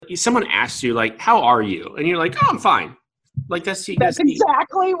someone asks you like, how are you? And you're like, oh, I'm fine. Like that's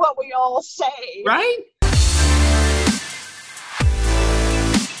exactly what we all say. Right?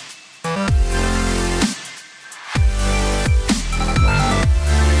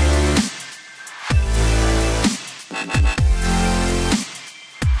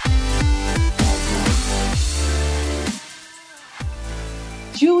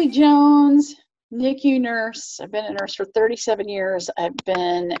 Julie Jones, NICU nurse. I've been a nurse for 37 years. I've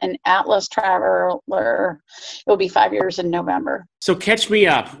been an Atlas traveler. It'll be 5 years in November. So catch me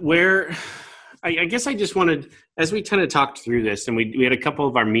up. I guess I just wanted, as we kind of talked through this and we had a couple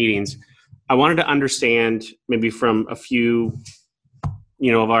of our meetings, I wanted to understand maybe from a few,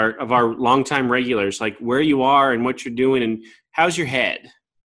 of our longtime regulars, like where you are and what you're doing and how's your head?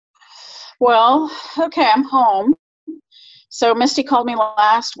 Well, okay, I'm home. So Misty called me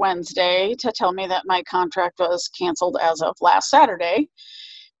last Wednesday to tell me that my contract was canceled as of last Saturday.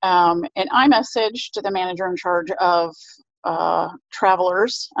 And I messaged the manager in charge of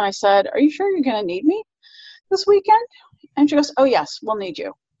travelers. And I said, are you sure you're going to need me this weekend? And she goes, oh, yes, we'll need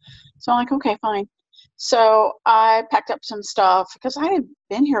you. So I'm like, okay, fine. So I packed up some stuff because I had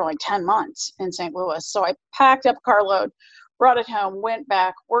been here like 10 months in St. Louis. So I packed up a carload, brought it home, went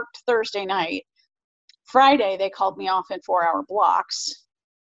back, worked Thursday night. Friday, they called me off in 4-hour blocks.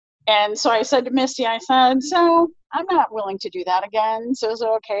 And so I said to Misty, I said, so I'm not willing to do that again. So is it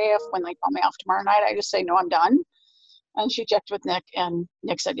okay if when they call me off tomorrow night, I just say, no, I'm done? And she checked with Nick and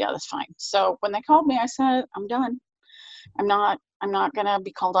Nick said, yeah, that's fine. So when they called me, I said, I'm done. I'm not going to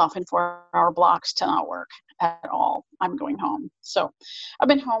be called off in 4-hour blocks to not work at all. I'm going home. So I've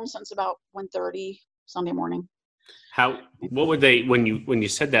been home since about 1:30 Sunday morning. What would they, when you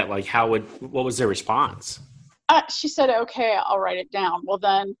said that, like, what was their response? She said, okay, I'll write it down. Well,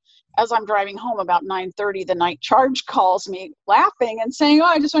 then as I'm driving home about 9:30, the night charge calls me laughing and saying, oh,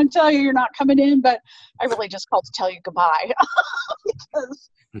 I just want to tell you, you're not coming in, but I really just called to tell you goodbye because,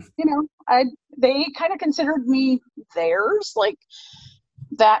 they kind of considered me theirs, like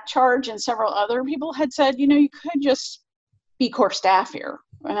that charge and several other people had said, you could just be core staff here.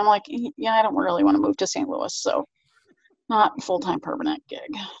 And I'm like, yeah, I don't really want to move to St. Louis. So not full-time permanent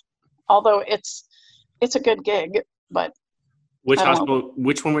gig, although it's a good gig, but which hospital,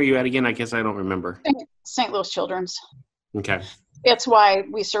 which one were you at again? I guess I don't remember. St. Louis Children's. Okay. It's why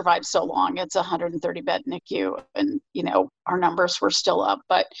we survived so long. It's 130 bed NICU and, our numbers were still up,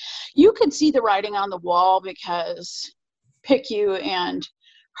 but you could see the writing on the wall because PICU and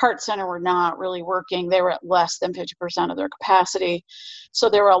Heart Center were not really working. They were at less than 50% of their capacity. So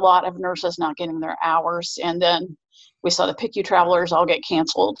there were a lot of nurses not getting their hours. And then we saw the PICU travelers all get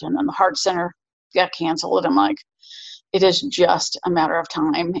canceled, and then the Heart Center got canceled. And I'm like, it is just a matter of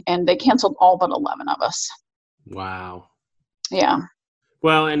time. And they canceled all but 11 of us. Wow. Yeah.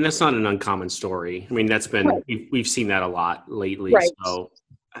 Well, and that's not an uncommon story. I mean, that's been, right. We've seen that a lot lately. Right. So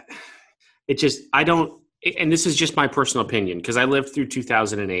and this is just my personal opinion, because I lived through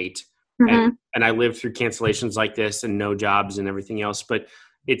 2008 and I lived through cancellations like this and no jobs and everything else, but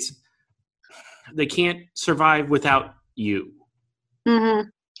they can't survive without you. Mm-hmm.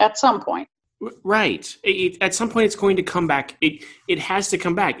 At some point. Right. At some point it's going to come back. It has to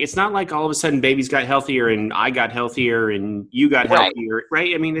come back. It's not like all of a sudden babies got healthier and I got healthier and you got healthier.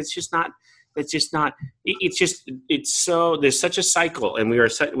 Right. I mean, it's just, there's such a cycle, and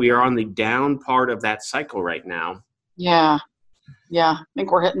we are on the down part of that cycle right now. Yeah. Yeah. I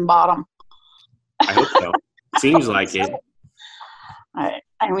think we're hitting bottom. I hope so. Seems like it.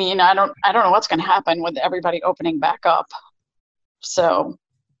 I mean, I don't know what's going to happen with everybody opening back up. So.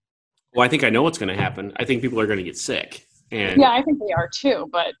 Well, I think I know what's going to happen. I think people are going to get sick. Yeah, I think they are too,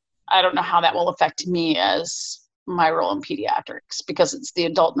 but I don't know how that will affect me as my role in pediatrics, because it's the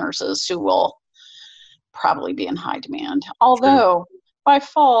adult nurses who will probably be in high demand. Although by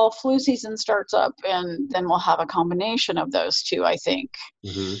fall, flu season starts up, and then we'll have a combination of those two, I think.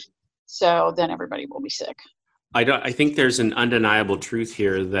 Mm-hmm. So then everybody will be sick. I think there's an undeniable truth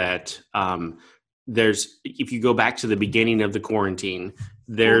here that if you go back to the beginning of the quarantine,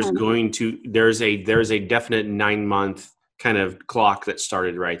 there's a definite 9-month kind of clock that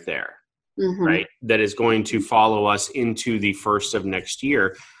started right there, right? That is going to follow us into the first of next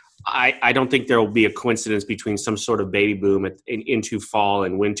year. I don't think there will be a coincidence between some sort of baby boom into fall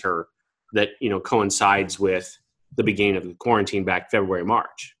and winter that, coincides with the beginning of the quarantine back February,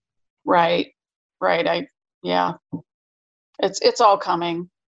 March. Right. Yeah. It's all coming.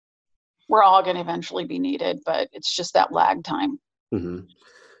 We're all going to eventually be needed, but it's just that lag time. Mm-hmm.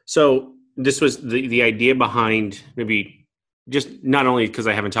 So this was the idea behind, maybe just not only because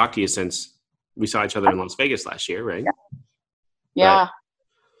I haven't talked to you since we saw each other in Las Vegas last year, right? Yeah.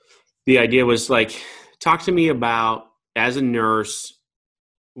 the idea was like, talk to me about, as a nurse,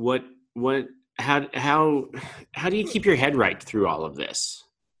 what how do you keep your head right through all of this?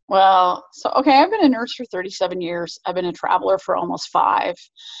 Well, so, okay, I've been a nurse for 37 years. I've been a traveler for almost 5.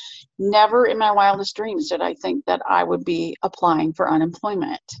 Never in my wildest dreams did I think that I would be applying for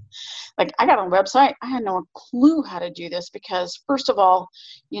unemployment. Like, I got on a website, I had no clue how to do this because, first of all,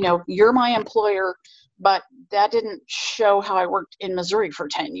 you're my employer, but that didn't show how I worked in Missouri for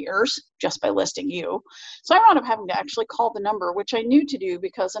 10 years just by listing you. So I wound up having to actually call the number, which I knew to do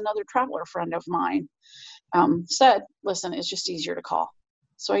because another traveler friend of mine said, listen, it's just easier to call.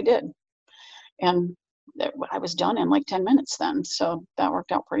 So I did. And I was done in like 10 minutes then. So that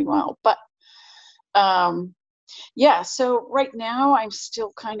worked out pretty well. But yeah, so right now I'm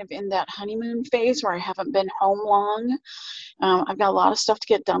still kind of in that honeymoon phase where I haven't been home long. I've got a lot of stuff to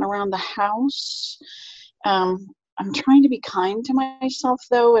get done around the house. I'm trying to be kind to myself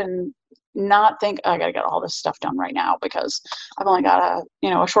though, and not think I gotta get all this stuff done right now because I've only got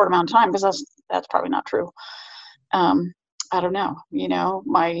a short amount of time, because that's probably not true. I don't know.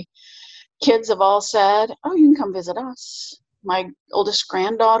 My kids have all said, oh, you can come visit us. My oldest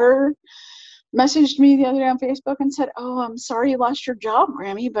granddaughter messaged me the other day on Facebook and said, oh, I'm sorry you lost your job,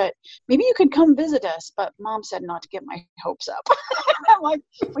 Grammy, but maybe you could come visit us. But Mom said not to get my hopes up. I'm like,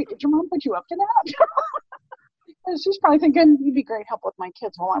 wait, did your mom put you up to that? She's probably thinking you'd be great help with my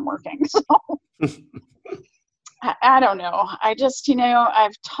kids while I'm working. So I don't know. I just,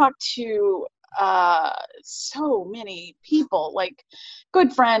 I've talked to so many people, like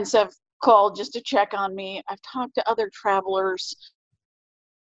good friends have called just to check on me. I've talked to other travelers,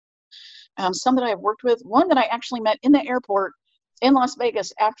 some that I've worked with, one that I actually met in the airport in Las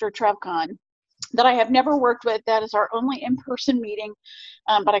Vegas after TravCon that I have never worked with. That is our only in-person meeting,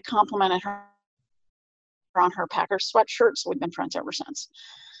 but I complimented her on her Packers sweatshirt, so we've been friends ever since.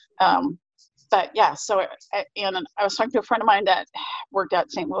 But yeah, so and I was talking to a friend of mine that worked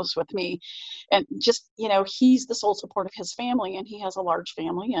at St. Louis with me, and just, he's the sole support of his family, and he has a large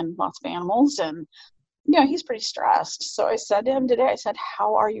family and lots of animals, and he's pretty stressed. So I said to him today, I said,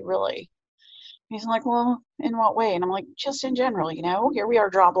 how are you really? He's like, well, in what way? And I'm like, just in general, here we are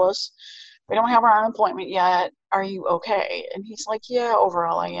jobless. We don't have our unemployment yet. Are you okay? And he's like, yeah,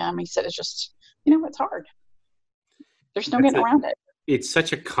 overall I am. He said, it's just, it's hard. There's no getting around it. It's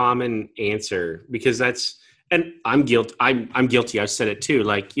such a common answer because and I'm guilty. I'm guilty. I've said it too.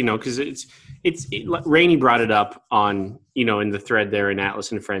 Like, because Rainey brought it up on, in the thread there in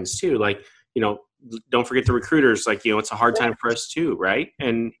Atlas and Friends too. Like, don't forget the recruiters. Like, it's a hard time for us too. Right.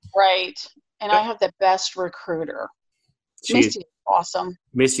 And I have the best recruiter. Missy is awesome.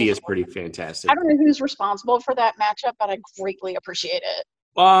 Missy is pretty fantastic. I don't know who's responsible for that matchup, but I greatly appreciate it.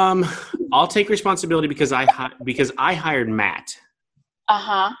 I'll take responsibility because I hired Matt.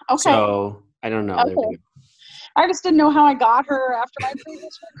 Okay. So I don't know. Okay. I just didn't know how I got her after my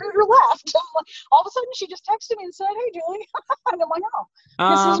previous recruiter left. All of a sudden, she just texted me and said, "Hey, Julie," and I'm like, "Oh,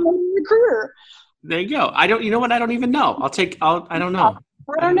 this is my recruiter." There you go. I don't. You know what? I don't even know. I don't know.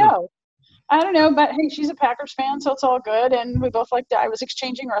 I don't know. But hey, she's a Packers fan, so it's all good. And we both liked it. I was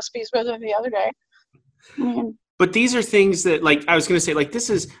exchanging recipes with her the other day. But these are things that, like, I was going to say, like, this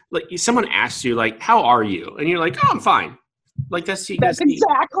is like someone asks you, like, how are you? And you're like, oh, I'm fine. Like, that's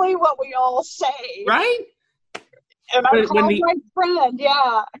exactly what we all say. Right? And I called my friend. Yeah.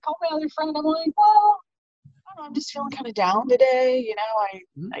 I called my other friend. I'm like, well, I don't know, I'm just feeling kind of down today.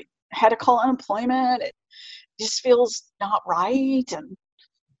 I had to call unemployment. It just feels not right. And,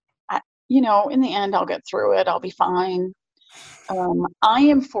 in the end, I'll get through it. I'll be fine. I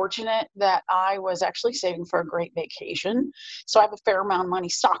am fortunate that I was actually saving for a great vacation. So I have a fair amount of money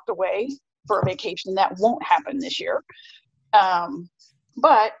stocked away for a vacation that won't happen this year.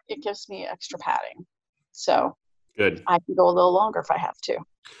 But it gives me extra padding. So good. I can go a little longer if I have to.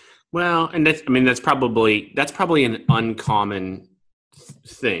 Well, and that's probably an uncommon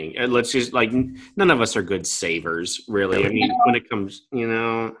thing. Let's just, like, none of us are good savers, really. I mean, when it comes,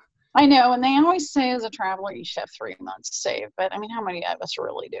 I know, and they always say as a traveler you should have 3 months saved, but I mean, how many of us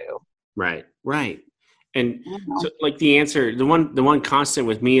really do? Right. And so, like, the answer, the one constant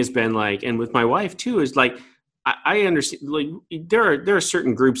with me has been, like, and with my wife too, is like, I understand, like, there are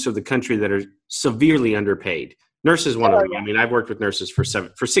certain groups of the country that are severely underpaid. Nurses, one of them. Yeah. I mean, I've worked with nurses for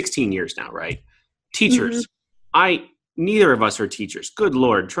 16 years now, right? Teachers. Mm-hmm. Neither of us are teachers. Good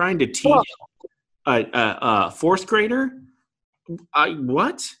Lord, trying to teach a fourth grader.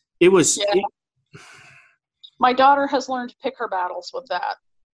 What? It was. Yeah. My daughter has learned to pick her battles with that.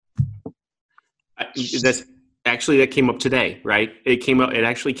 That's actually, that came up today, right? It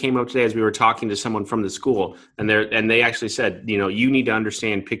actually came up today as we were talking to someone from the school, and they actually said, you need to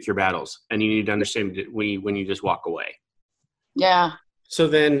understand, pick your battles, and you need to understand when you just walk away. Yeah. So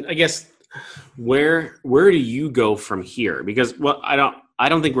then, I guess, where do you go from here? Because, well, I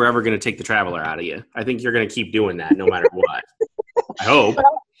don't think we're ever going to take the traveler out of you. I think you're going to keep doing that no matter what. I hope.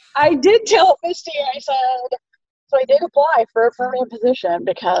 Well, I did tell Misty, I said, so I did apply for a permanent position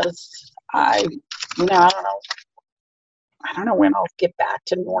because I don't know when I'll get back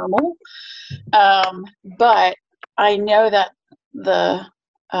to normal. But I know that the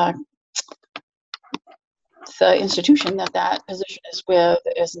institution that position is with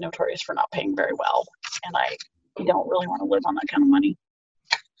is notorious for not paying very well. And I don't really want to live on that kind of money.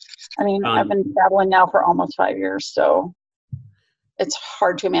 I mean, I've been traveling now for almost 5 years, so it's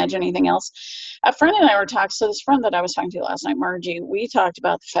hard to imagine anything else. A friend and I were talking, so this friend that I was talking to last night, Margie, we talked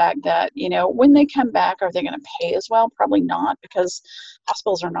about the fact that, when they come back, are they going to pay as well? Probably not, because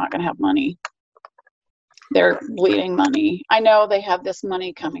hospitals are not going to have money. They're bleeding money. I know they have this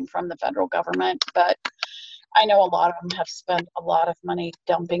money coming from the federal government, but I know a lot of them have spent a lot of money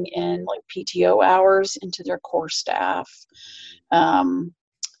dumping in like PTO hours into their core staff. And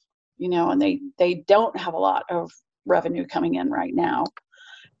they don't have a lot of revenue coming in right now.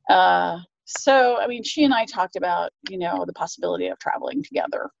 So, I mean, she and I talked about, the possibility of traveling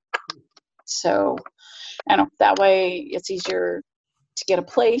together. So, that way it's easier to get a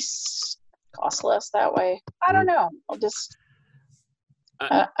place, costs less that way. I don't know. I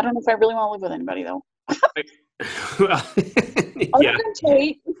don't know if I really want to live with anybody though. Well, yeah.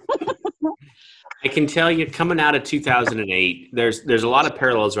 Tate. I can tell you, coming out of 2008, there's a lot of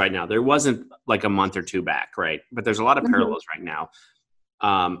parallels right now. There wasn't like a month or two back, right? But there's a lot of parallels right now.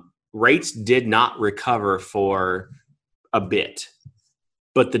 Rates did not recover for a bit,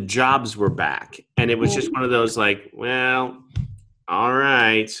 but the jobs were back. And it was just one of those like, well, all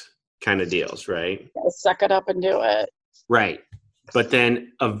right, kind of deals, right? Suck it up and do it. Right. But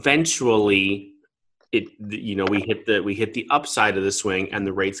then eventually we hit the upside of the swing and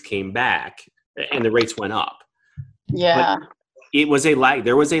the rates came back and the rates went up. Yeah. But it was a lag.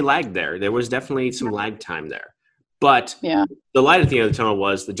 There was a lag there. There was definitely some lag time there. But the light at the end of the tunnel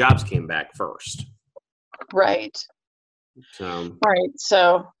was the jobs came back first. Right. So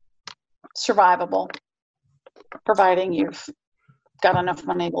survivable, providing you've got enough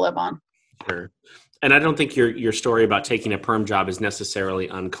money to live on. Sure. And I don't think your story about taking a perm job is necessarily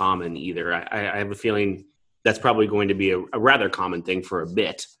uncommon either. I have a feeling that's probably going to be a rather common thing for a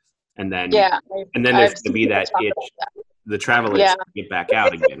bit. And then there's going to be that itch, the travel itch to get back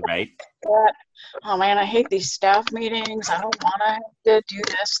out again, right? Oh man, I hate these staff meetings. I don't want to have to do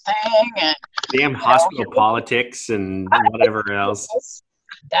this thing. And damn hospital politics and whatever else.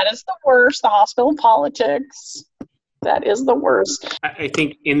 That is the worst. The hospital politics. That is the worst. I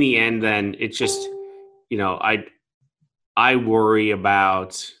think in the end, then it's just, I worry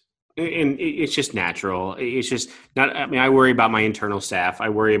about, and it's just natural. It's just not, I mean, I worry about my internal staff. I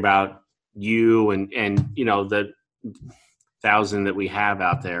worry about you and the 1,000 that we have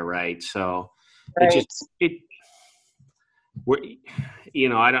out there. Right. So I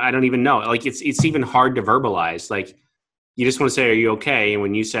don't even know. Like it's even hard to verbalize. Like you just want to say, are you okay? And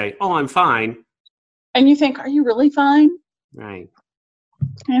when you say, oh, I'm fine. And you think, are you really fine? Right.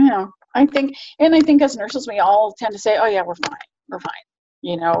 I know. I think as nurses, we all tend to say, oh yeah, we're fine. We're fine.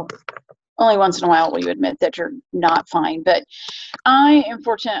 Only once in a while will you admit that you're not fine. But I am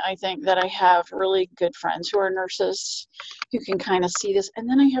fortunate, I think, that I have really good friends who are nurses who can kind of see this. And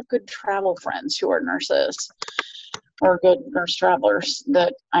then I have good travel friends who are nurses or good nurse travelers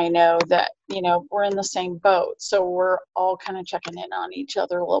that I know that, we're in the same boat. So we're all kind of checking in on each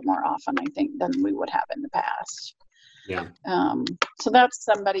other a little more often, I think, than we would have in the past. Yeah. So that's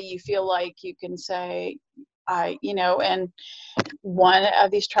somebody you feel like you can say, and one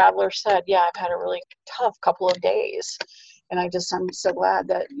of these travelers said, yeah, I've had a really tough couple of days. And I'm so glad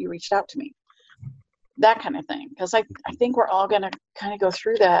that you reached out to me. That kind of thing. Because I think we're all going to kind of go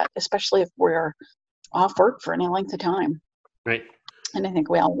through that, especially if we're off work for any length of time. Right. And I think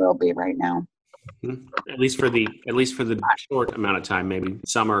we all will be right now. At least for the short amount of time, maybe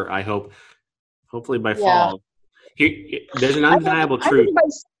summer, I hope. Hopefully by fall. There's an undeniable truth.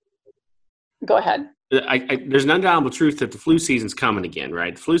 Go ahead. There's an undeniable truth that the flu season's coming again,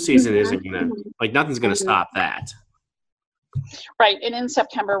 right? The flu season isn't going to, nothing's going to stop that. Right. And in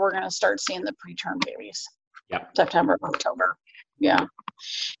September, we're going to start seeing the preterm babies. Yep. September, October. Yeah.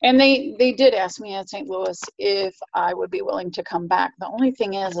 And they did ask me at St. Louis if I would be willing to come back. The only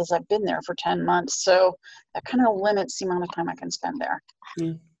thing is I've been there for 10 months. So that kind of limits the amount of time I can spend there.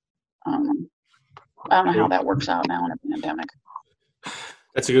 I don't know how that works out now in a pandemic.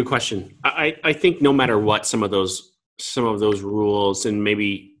 That's a good question. I think no matter what, some of those rules and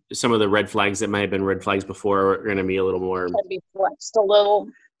maybe some of the red flags that might have been red flags before are going to be a little more. Can be flexed a little.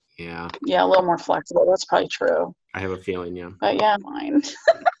 Yeah. Yeah, a little more flexible. That's probably true. I have a feeling, yeah. But yeah, fine.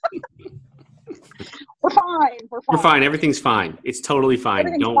 We're fine. We're fine. Everything's fine. It's totally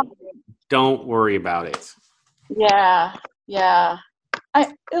fine. Don't worry about it. Yeah.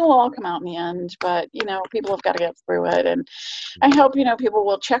 It'll all come out in the end, but people have got to get through it. And I hope, people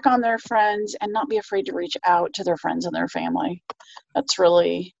will check on their friends and not be afraid to reach out to their friends and their family. That's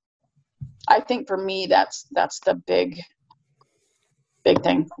really, I think for me, that's the big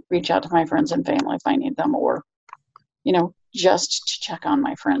thing. Reach out to my friends and family if I need them, or, just to check on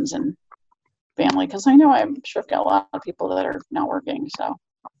my friends and family. Cause I know I'm sure I've got a lot of people that are not working. So.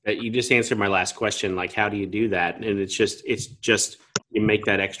 You just answered my last question. Like, how do you do that? And it's just you make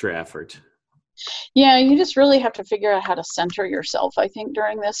that extra effort. Yeah, you just really have to figure out how to center yourself, I think,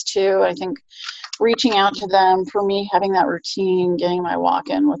 during this too. I think reaching out to them, for me, having that routine, getting my walk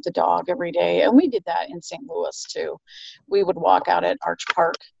in with the dog every day. And we did that in St. Louis too. We would walk out at Arch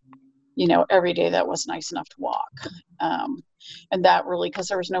Park, every day that was nice enough to walk. And that really, because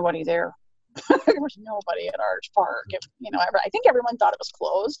there was nobody there. There was nobody at Arch Park. I think everyone thought it was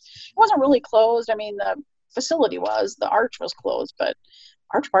closed. It wasn't really closed. I mean, the facility was, the arch was closed, but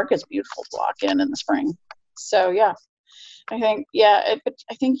Arch Park is beautiful to walk in the spring. So yeah, I think, but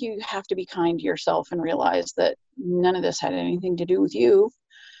I think you have to be kind to yourself and realize that none of this had anything to do with you.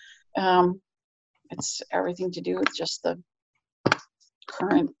 It's everything to do with just the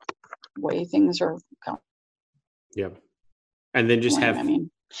current way things are going. Yeah. And then just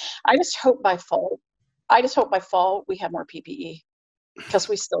I just hope by fall we have more PPE, because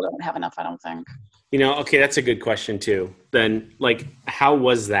we still don't have enough, I don't think. Okay, that's a good question too. Then, like, how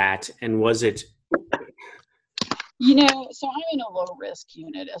was that? And was it? So I'm in a low risk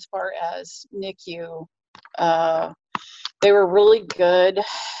unit as far as NICU. They were really good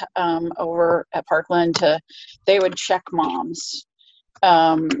over at Parkland. They would check moms,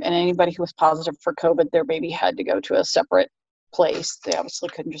 and anybody who was positive for COVID, their baby had to go to a separate place. They obviously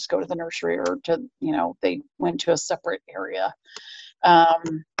couldn't just go to the nursery or to, they went to a separate area.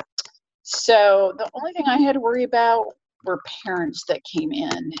 So the only thing I had to worry about were parents that came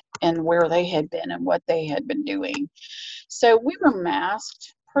in and where they had been and what they had been doing. So we were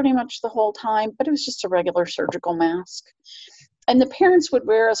masked pretty much the whole time, but it was just a regular surgical mask. And the parents would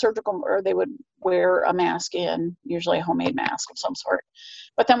wear they would wear a mask in, usually a homemade mask of some sort.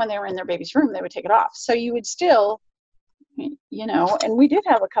 But then when they were in their baby's room, they would take it off. So you would still, and we did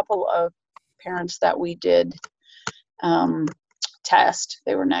have a couple of parents that we did test.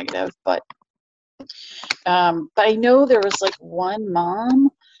 They were negative, but I know there was like one mom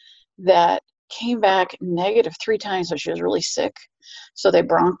that came back negative 3 times, so she was really sick. So they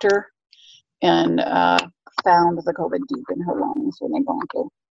bronched her and found the COVID deep in her lungs when they bronched her.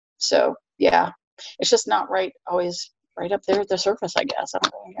 So yeah, it's just not always right up there at the surface, I guess. I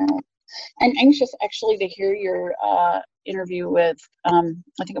don't really know. I'm anxious actually to hear your interview with, I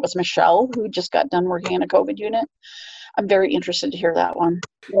think it was Michelle, who just got done working in a COVID unit. I'm very interested to hear that one.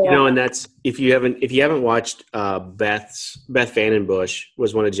 Yeah. And that's, if you haven't watched, Beth Vandenbush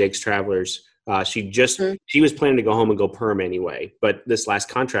was one of Jake's travelers. She was planning to go home and go perm anyway, but this last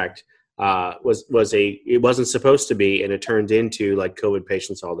contract it wasn't supposed to be, and it turned into like COVID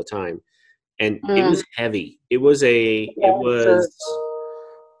patients all the time. And it was heavy. It was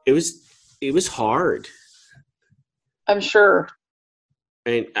hard. I'm sure.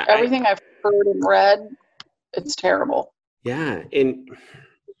 And everything I've heard and read, it's terrible. Yeah. And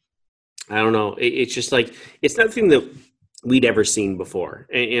I don't know. It's just like, it's nothing that we'd ever seen before.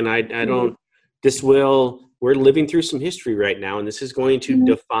 And I don't, we're living through some history right now, and this is going to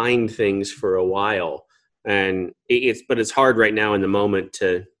define things for a while. And but it's hard right now in the moment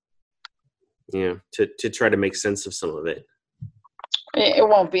to try to make sense of some of it. It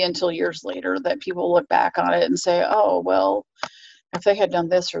won't be until years later that people look back on it and say, oh, well, if they had done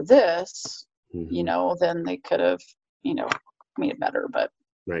this or this, then they could have, made it better. But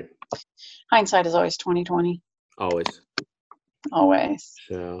right. Hindsight is always 20/20. Always.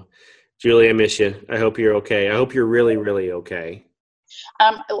 So, Julie, I miss you. I hope you're okay. I hope you're really, really okay.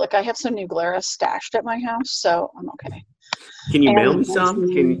 Look, I have some New Glarus stashed at my house, so I'm okay. Can you mail me some?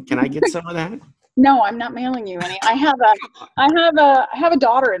 Can I get some of that? No, I'm not mailing you any. I have a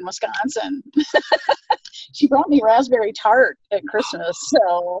daughter in Wisconsin. She brought me raspberry tart at Christmas.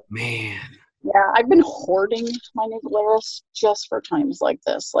 So man. Yeah, I've been hoarding my New Glarus just for times like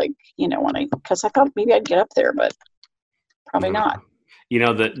this. Like, because I thought maybe I'd get up there, but probably not. You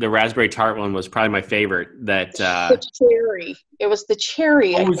know, the raspberry tart one was probably my favorite. That The cherry. It was the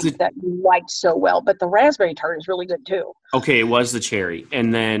cherry, I was think, it? that you liked so well, but the raspberry tart is really good too. Okay, it was the cherry,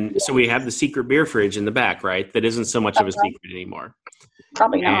 and then so we have the secret beer fridge in the back, right? That isn't so much of a Uh, secret anymore.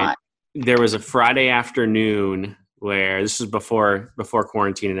 Probably And not. there was a Friday afternoon where this was before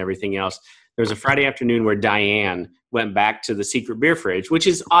quarantine and everything else. There was a Friday afternoon where Diane went back to the secret beer fridge, which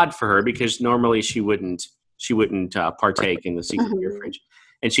is odd for her because normally she wouldn't partake in the secret beer Mhm. fridge.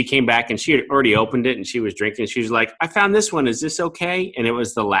 And she came back and she had already opened it and she was drinking. She was like, "I found this one. Is this okay?" And it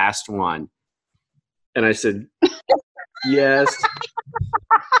was the last one. And I said, "Yes,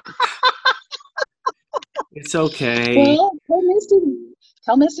 it's okay." Well,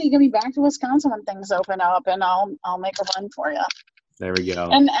 tell Misty to get me back to Wisconsin when things open up, and I'll make a run for you. There we go.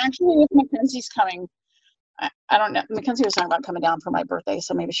 And actually, if Mackenzie's coming, I don't know. Mackenzie was talking about coming down for my birthday,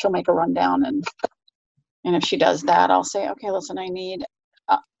 so maybe she'll make a run down, and if she does that, I'll say, okay, listen, I need.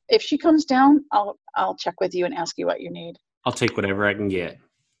 If she comes down, I'll check with you and ask you what you need. I'll take whatever I can get.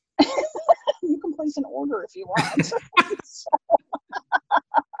 You can place an order if you want.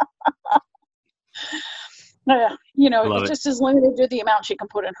 Yeah, I love it it. just is limited to the amount she can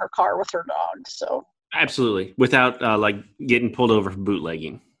put in her car with her dog. So Absolutely. Without like getting pulled over for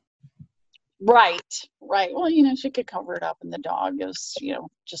bootlegging. right, right. Well, she could cover it up, and the dog is,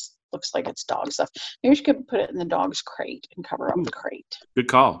 just looks like it's dog stuff. Maybe she could put it in the dog's crate and cover up Ooh, the crate. good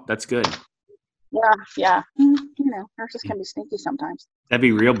call. That's good. Yeah, yeah. Nurses can be sneaky sometimes. That'd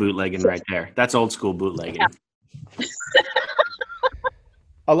be real bootlegging So, right there. That's old school yeah. bootlegging.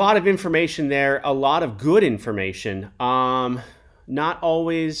 A lot of information there, a lot of good information. Not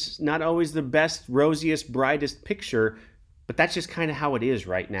always the best, rosiest, brightest picture, but that's just kind of how it is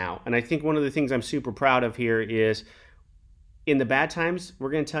right now. And I think one of the things I'm super proud of here is in the bad times,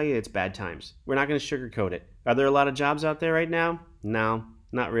 we're going to tell you it's bad times. We're not going to sugarcoat it. Are there a lot of jobs out there right now? No,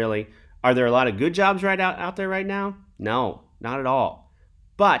 not really. Are there a lot of good jobs out there right now? No, not at all.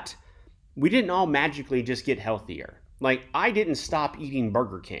 But we didn't all magically just get healthier. Like, I didn't stop eating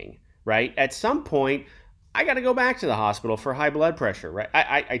Burger King, right? At some point, I got to go back to the hospital for high blood pressure, right?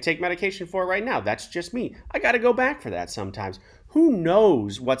 I take medication for it right now. That's just me. I got to go back for that sometimes. Who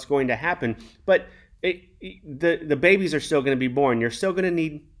knows what's going to happen? But the babies are still going to be born. You're still going to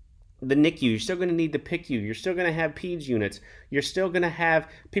need the NICU. You're still going to need the PICU. You're still going to have PEDS units. You're still going to have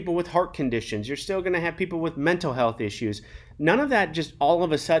people with heart conditions. You're still going to have people with mental health issues. None of that just all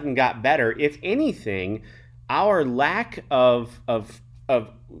of a sudden got better. If anything, our lack of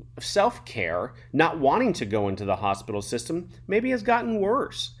self-care, not wanting to go into the hospital system, maybe has gotten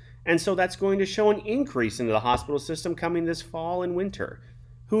worse. And so that's going to show an increase into the hospital system coming this fall and winter.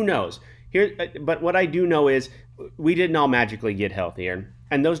 Who knows? But what I do know is we didn't all magically get healthier,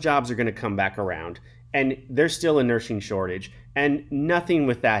 and those jobs are going to come back around. And there's still a nursing shortage, and nothing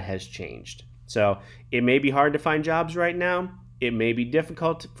with that has changed. So it may be hard to find jobs right now. It may be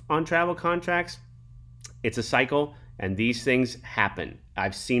difficult on travel contracts. It's a cycle, and these things happen.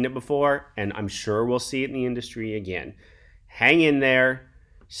 I've seen it before, and I'm sure we'll see it in the industry again. Hang in there.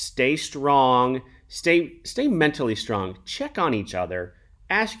 Stay strong. Stay mentally strong. Check on each other.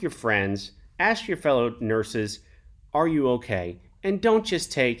 Ask your friends. Ask your fellow nurses, are you okay? And don't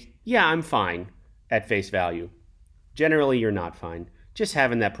just take, yeah, I'm fine, at face value. Generally, you're not fine. Just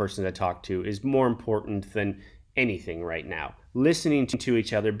having that person to talk to is more important than anything right now. Listening to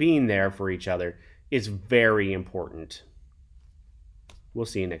each other, being there for each other is very important. We'll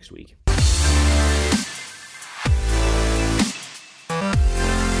see you next week.